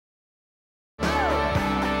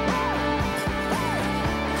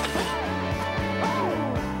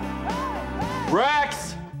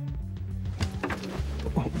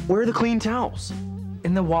Where are the clean towels?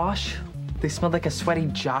 In the wash. They smelled like a sweaty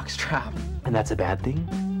jockstrap. And that's a bad thing?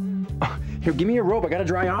 Here, give me a rope. I gotta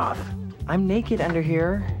dry off. I'm naked under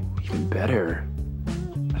here. Even better.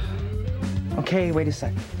 Okay, wait a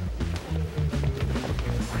sec.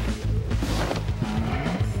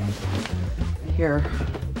 Here.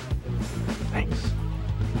 Thanks.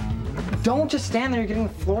 Don't just stand there, you're getting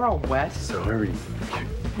the floor all wet. Sorry.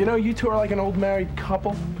 You know, you two are like an old married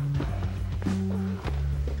couple.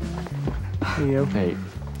 You? Hey.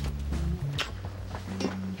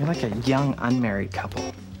 You're like a young unmarried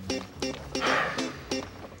couple.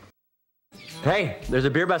 Hey, there's a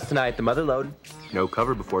beer bus tonight, the Mother Lode. No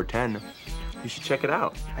cover before 10. You should check it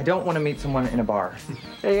out. I don't want to meet someone in a bar.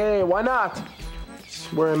 Hey, why not? It's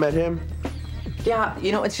where I met him. Yeah,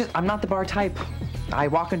 you know, it's just, I'm not the bar type. I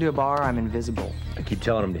walk into a bar, I'm invisible. I keep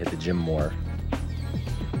telling him to hit the gym more.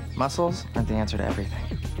 Muscles aren't the answer to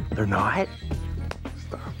everything. They're not?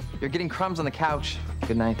 You're getting crumbs on the couch.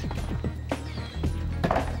 Good night.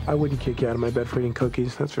 I wouldn't kick you out of my bed for eating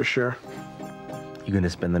cookies, that's for sure. You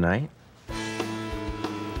gonna spend the night?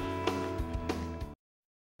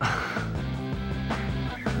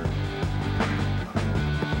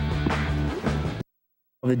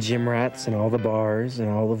 All the gym rats and all the bars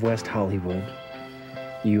and all of West Hollywood,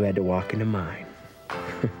 you had to walk into mine.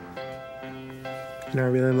 You know, I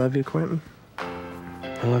really love you, Quentin.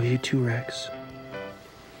 I love you too, Rex.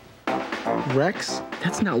 Rex?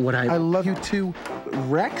 That's not what I love you too,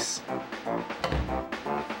 Rex?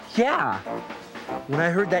 Yeah. When I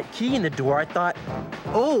heard that key in the door, I thought,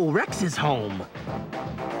 oh, Rex is home.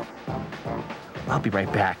 I'll be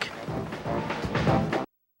right back.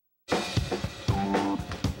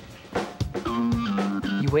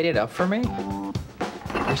 You waited up for me?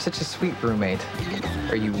 You're such a sweet roommate.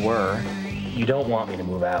 Or you were. You don't want me to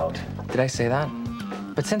move out. Did I say that?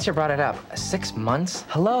 But since you brought it up, 6 months?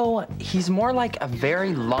 Hello, he's more like a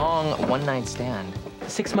very long one-night stand.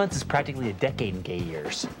 6 months is practically a decade in gay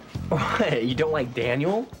years. What, you don't like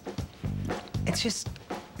Daniel? It's just,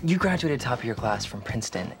 you graduated top of your class from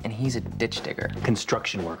Princeton, and he's a ditch digger.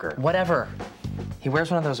 Construction worker. Whatever. He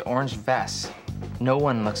wears one of those orange vests. No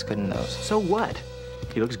one looks good in those. So what?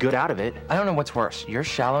 He looks good out of it. I don't know what's worse, your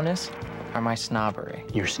shallowness or my snobbery.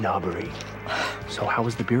 Your snobbery. So how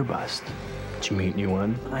was the beer bust? Did you meet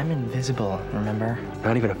anyone? I'm invisible, remember?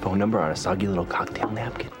 Not even a phone number on a soggy little cocktail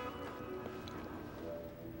napkin.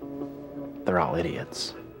 They're all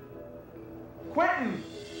idiots. Quentin!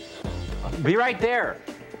 Be right there.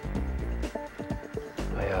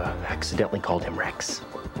 I accidentally called him Rex.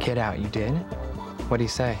 Get out, you did? What'd he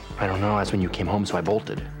say? I don't know, that's when you came home, so I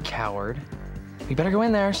bolted. Coward. You better go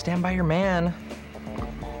in there, stand by your man.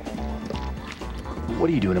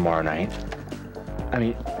 What are you doing tomorrow night? I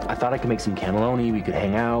mean, I thought I could make some cannelloni, we could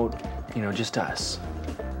hang out, you know, just us.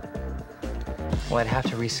 Well, I'd have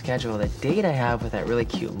to reschedule the date I have with that really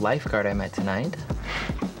cute lifeguard I met tonight.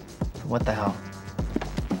 What the hell?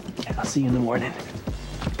 Yeah, I'll see you in the morning.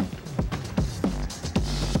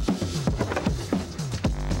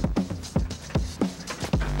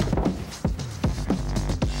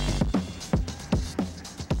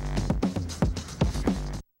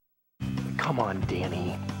 Come on,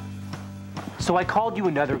 Danny. So I called you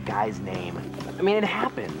another guy's name. I mean, it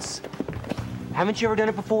happens. Haven't you ever done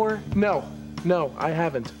it before? No, I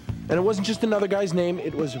haven't. And it wasn't just another guy's name,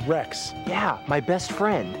 it was Rex. Yeah, my best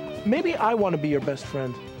friend. Maybe I want to be your best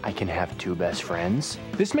friend. I can have 2 best friends.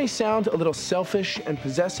 This may sound a little selfish and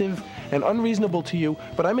possessive and unreasonable to you,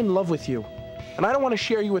 but I'm in love with you. And I don't want to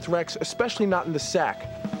share you with Rex, especially not in the sack.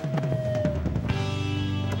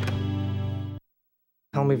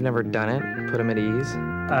 Tell him we've never done it, put him at ease.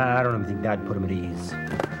 I don't even think that'd put him at ease.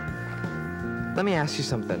 Let me ask you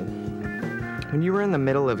something. When you were in the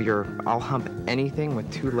middle of your I'll hump anything with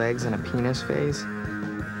 2 legs and a penis phase,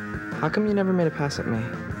 how come you never made a pass at me?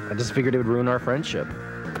 I just figured it would ruin our friendship.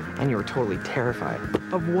 And you were totally terrified.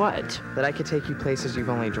 Of what? That I could take you places you've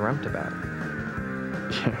only dreamt about.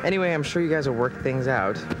 Anyway, I'm sure you guys will work things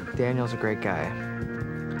out. Daniel's a great guy.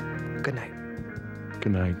 Good night.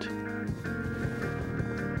 Good night.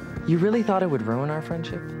 You really thought it would ruin our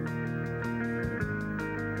friendship?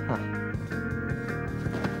 Huh.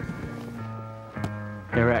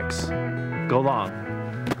 Hey, Rex, go long.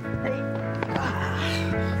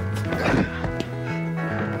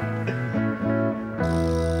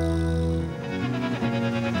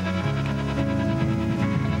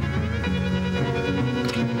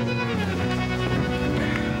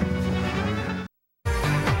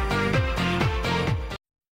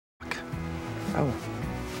 Oh,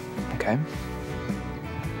 okay.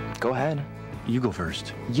 Go ahead. You go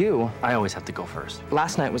first. You? I always have to go first.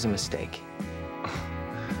 Last night was a mistake.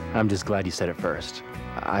 I'm just glad you said it first.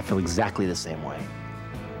 I feel exactly the same way.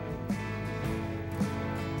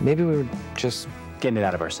 Maybe we were just... Getting it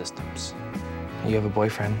out of our systems. You have a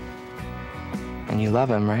boyfriend. And you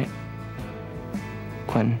love him, right?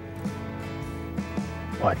 Quentin.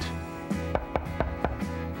 What?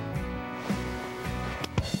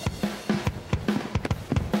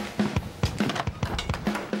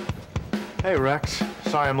 Hey, Rex.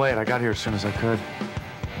 Sorry I'm late. I got here as soon as I could.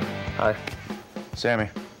 Hi. Sammy.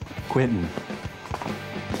 Quentin.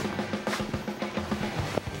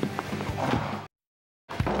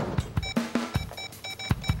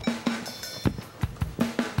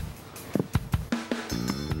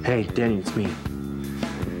 Hey, Danny, it's me.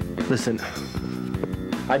 Listen,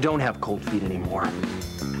 I don't have cold feet anymore.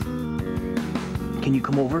 Can you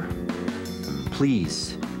come over?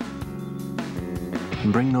 Please.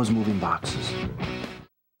 And bring those moving boxes.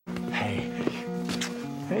 Hey.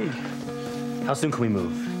 Hey, How soon can we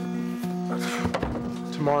move?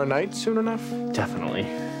 tomorrow night soon enough? Definitely.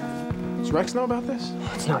 Does Rex know about this?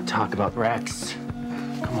 Let's not talk about Rex.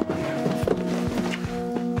 Come on.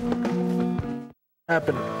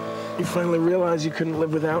 Happened. You finally realized you couldn't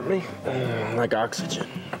live without me? Like oxygen.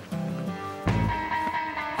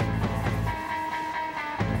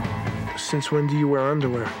 Since when do you wear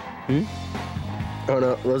underwear? Oh,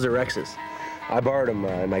 no, those are Rex's. I borrowed them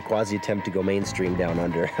in my quasi-attempt to go mainstream down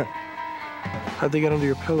under. How'd they get under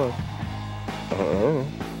your pillow?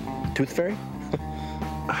 Tooth fairy?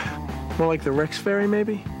 More like the Rex fairy,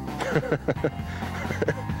 maybe?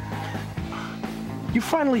 You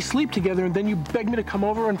finally sleep together and then you beg me to come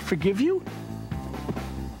over and forgive you?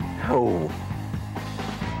 No.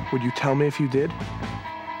 Would you tell me if you did?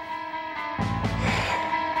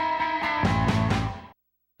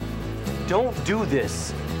 Don't do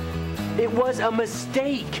this. It was a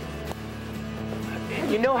mistake.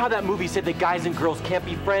 You know how that movie said that guys and girls can't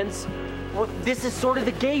be friends? Well, this is sort of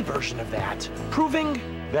the gay version of that. Proving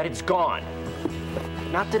that it's gone.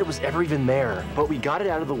 Not that it was ever even there, but we got it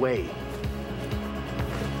out of the way.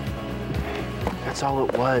 That's all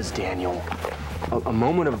it was, Daniel. A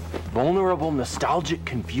moment of vulnerable, nostalgic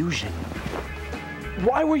confusion.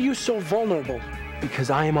 Why were you so vulnerable? Because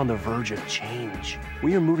I am on the verge of change.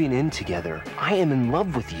 We are moving in together. I am in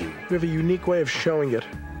love with you. You have a unique way of showing it.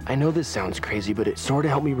 I know this sounds crazy, but it sort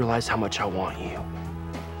of helped me realize how much I want you.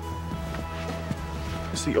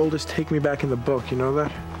 It's the oldest Take Me Back in the book, you know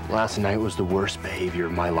that? Last night was the worst behavior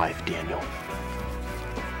of my life, Daniel.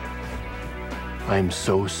 I am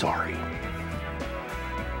so sorry.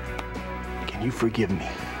 Can you forgive me?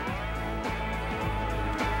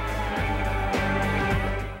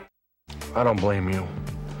 I don't blame you.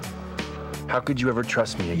 How could you ever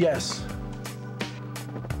trust me again? Yes.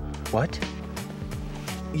 What?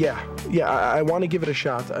 Yeah, I want to give it a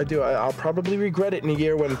shot. I do. I'll probably regret it in a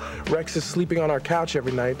year when Rex is sleeping on our couch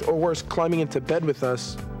every night, or worse, climbing into bed with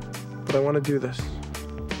us. But I want to do this.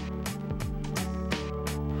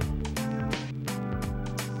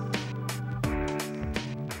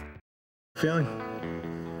 Feeling?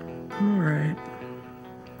 I'm all right.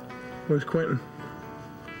 Where's Quentin?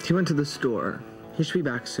 He went to the store. He should be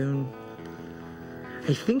back soon.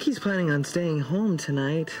 I think he's planning on staying home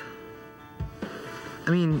tonight. I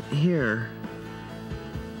mean, here.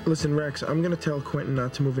 Listen, Rex, I'm gonna tell Quentin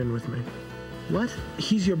not to move in with me. What?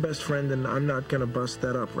 He's your best friend, and I'm not gonna bust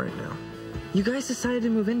that up right now. You guys decided to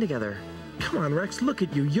move in together. Come on, Rex, look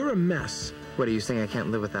at you. You're a mess. What, are you saying I can't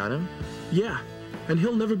live without him? Yeah, and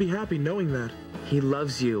he'll never be happy knowing that. He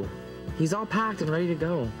loves you. He's all packed and ready to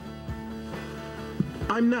go.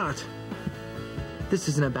 I'm not. This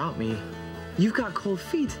isn't about me. You've got cold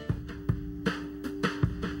feet.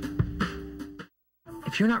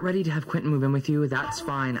 If you're not ready to have Quentin move in with you, that's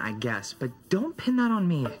fine, I guess. But don't pin that on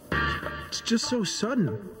me. It's just so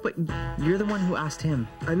sudden. But you're the one who asked him.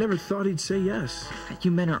 I never thought he'd say yes.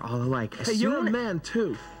 You men are all alike. Hey, you're a man,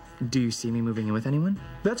 too. Do you see me moving in with anyone?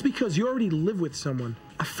 That's because you already live with someone.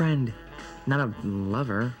 A friend, not a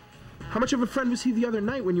lover. How much of a friend was he the other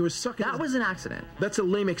night when you were sucking? That was an accident. That's a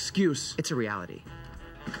lame excuse. It's a reality.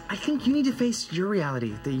 I think you need to face your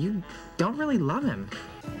reality, that you don't really love him.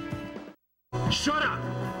 Shut up!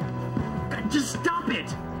 Just stop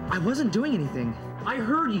it! I wasn't doing anything. I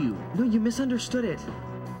heard you. No, you misunderstood it.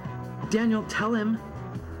 Daniel, tell him.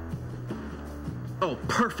 Oh,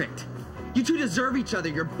 perfect. You two deserve each other.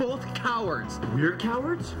 You're both cowards. We're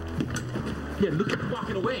cowards? Yeah, look at you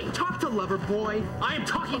walking away. Talk to lover boy. I am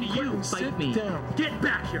talking to you. Sit Bite me. down. Get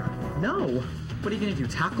back here. No. What are you gonna do,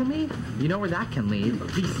 tackle me? You know where that can lead.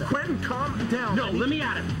 Quentin, calm down. No, let me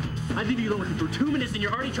at him. I'd leave you alone with him for 2 minutes and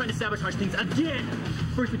you're already trying to sabotage things again.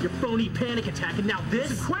 First with your phony panic attack and now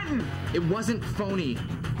this. Quentin! It wasn't phony.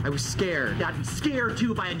 I was scared. I'd be scared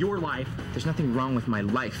too if I had your life. There's nothing wrong with my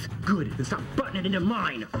life. Good, then stop butting it into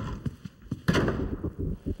mine.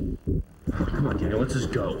 Come on, Daniel, let's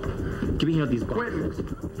just go. Get me out of these boxes.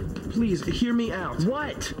 Quentin, please, hear me out.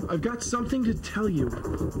 What? I've got something to tell you.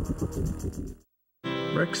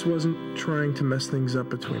 Rex wasn't trying to mess things up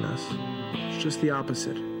between us. It's just the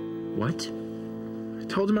opposite. What? I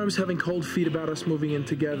told him I was having cold feet about us moving in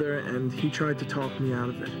together, and he tried to talk me out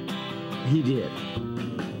of it. He did.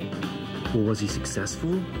 Well, was he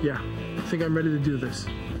successful? Yeah, I think I'm ready to do this.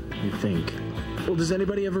 You think? Well, does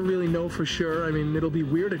anybody ever really know for sure? I mean, it'll be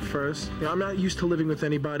weird at first. I'm not used to living with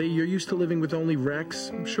anybody. You're used to living with only Rex.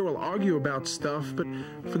 I'm sure we'll argue about stuff, but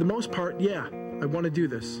for the most part, yeah, I want to do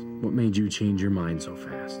this. What made you change your mind so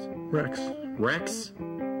fast? Rex. Rex?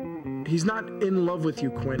 He's not in love with you,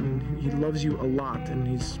 Quentin. He loves you a lot, and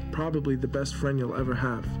he's probably the best friend you'll ever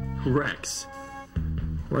have. Rex.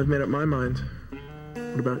 Well, I've made up my mind.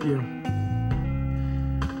 What about you?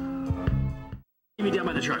 Get me down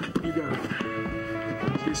by the truck. You got it.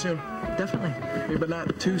 See you soon. Definitely. Yeah, but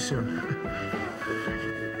not too soon.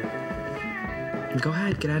 Go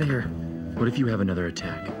ahead, get out of here. What if you have another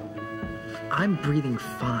attack? I'm breathing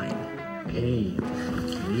fine. Hey,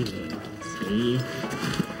 see?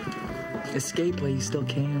 Escape while you still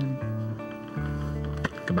can.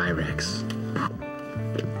 Goodbye, Rex.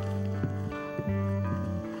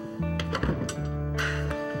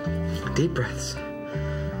 Deep breaths.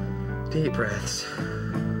 Deep breaths.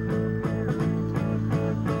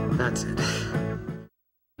 That's it.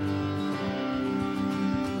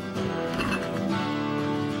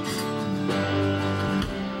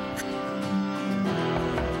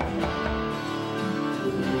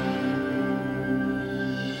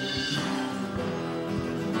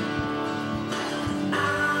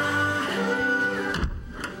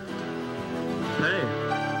 Hey,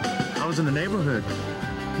 I was in the neighborhood.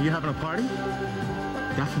 Are you having a party?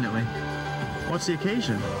 Definitely. What's the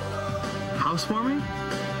occasion? Housewarming?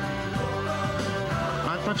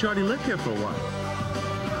 I thought you already lived here for a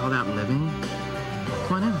while. Call that living?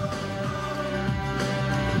 Come on in.